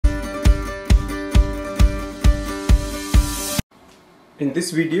In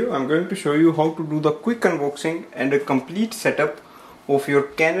this video I'm going to show you how to do the quick unboxing and a complete setup of your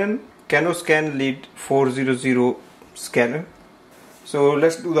Canon Canoscan Lide 400 scanner. So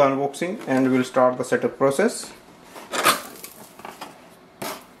let's do the unboxing and we'll start the setup process.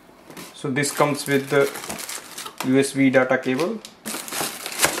 So this comes with the USB data cable.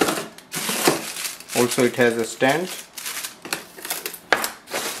 Also it has a stand.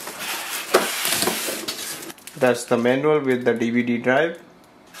 That's the manual with the DVD drive.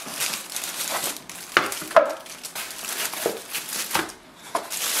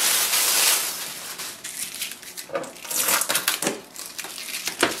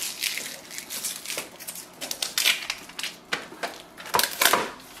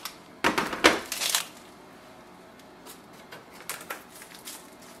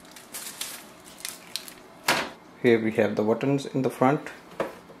 Here we have the buttons in the front.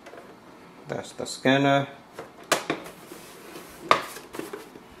 That's the scanner.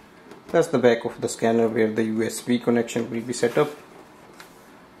 That's the back of the scanner where the USB connection will be set up.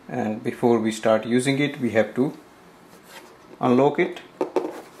 And before we start using it, we have to unlock it,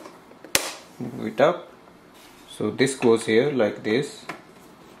 move it up. So this goes here like this,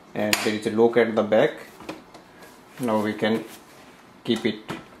 and there is a lock at the back. Now we can keep it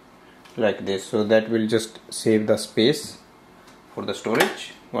like this, so that will just save the space for the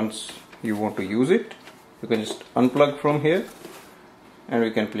storage. Once you want to use it, you can just unplug from here and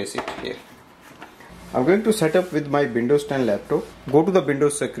we can place it here. I'm going to set up with my Windows 10 laptop. Go to the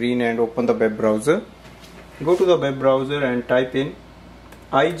Windows screen and open the web browser. Go to the web browser and type in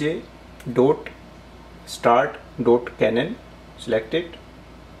ij.start.canon. Select it.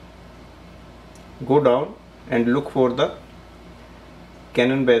 Go down and look for the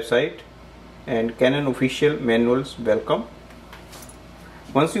Canon website and Canon official manuals welcome.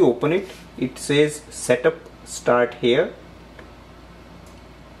 Once you open it, it says setup start here.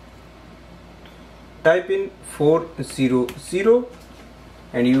 Type in 400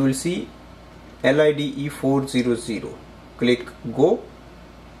 and you will see LIDE 400. Click go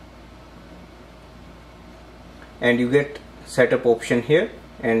and you get setup option here,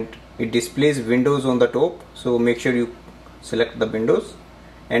 and it displays Windows on the top, so make sure you select the Windows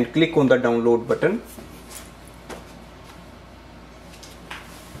and click on the download button.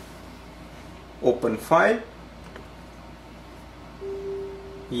 Open file.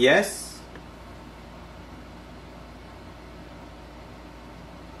 Yes.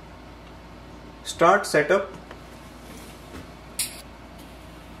 Start setup.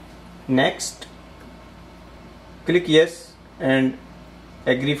 Next. Click yes and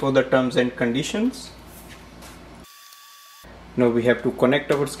agree for the terms and conditions. Now we have to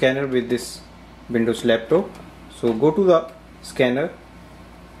connect our scanner with this Windows laptop. So go to the scanner.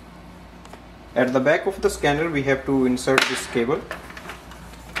 At the back of the scanner we have to insert this cable.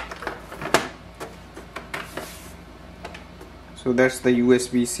 So that's the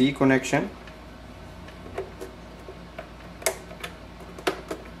USB-C connection.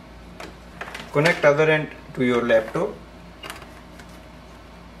 Connect other end to your laptop.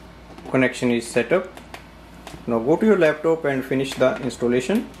 Connection is set up. Now go to your laptop and finish the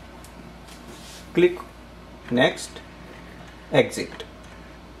installation. Click next, exit.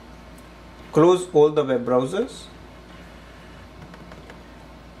 Close all the web browsers.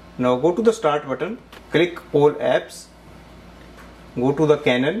 Now go to the start button, click all apps, go to the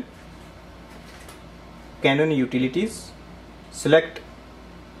Canon utilities, select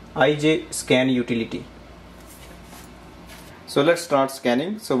IJ scan utility. So let's start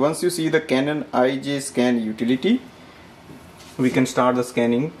scanning. So once you see the Canon IJ scan utility, we can start the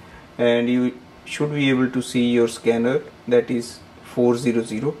scanning, and you should be able to see your scanner, that is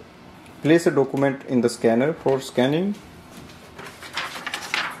 400. Place a document in the scanner for scanning.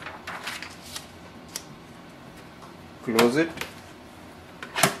 Close it.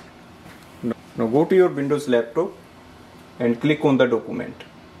 Now go to your Windows laptop and click on the document.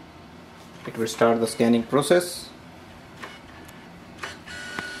 It will start the scanning process.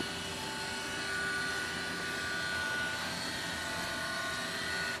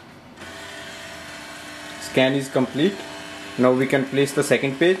 Scan is complete. Now we can place the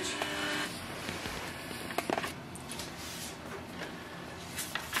second page.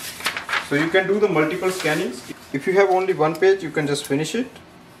 So you can do the multiple scannings. If you have only one page, you can just finish it.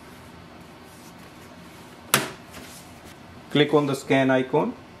 Click on the scan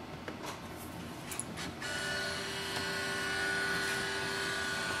icon.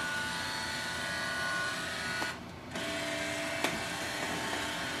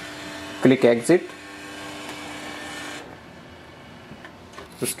 Click exit.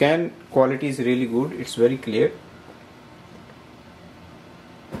 The scan quality is really good, it's very clear.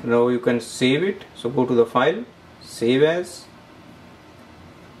 Now you can save it. So go to the file, save as,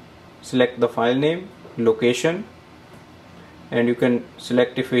 select the file name, location, and you can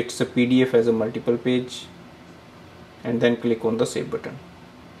select if it's a PDF as a multiple page, and then click on the save button.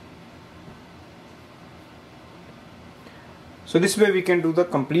 So this way we can do the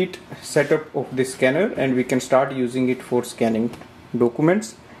complete setup of this scanner, and we can start using it for scanning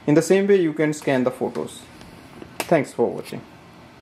documents. In the same way you can scan the photos. Thanks for watching.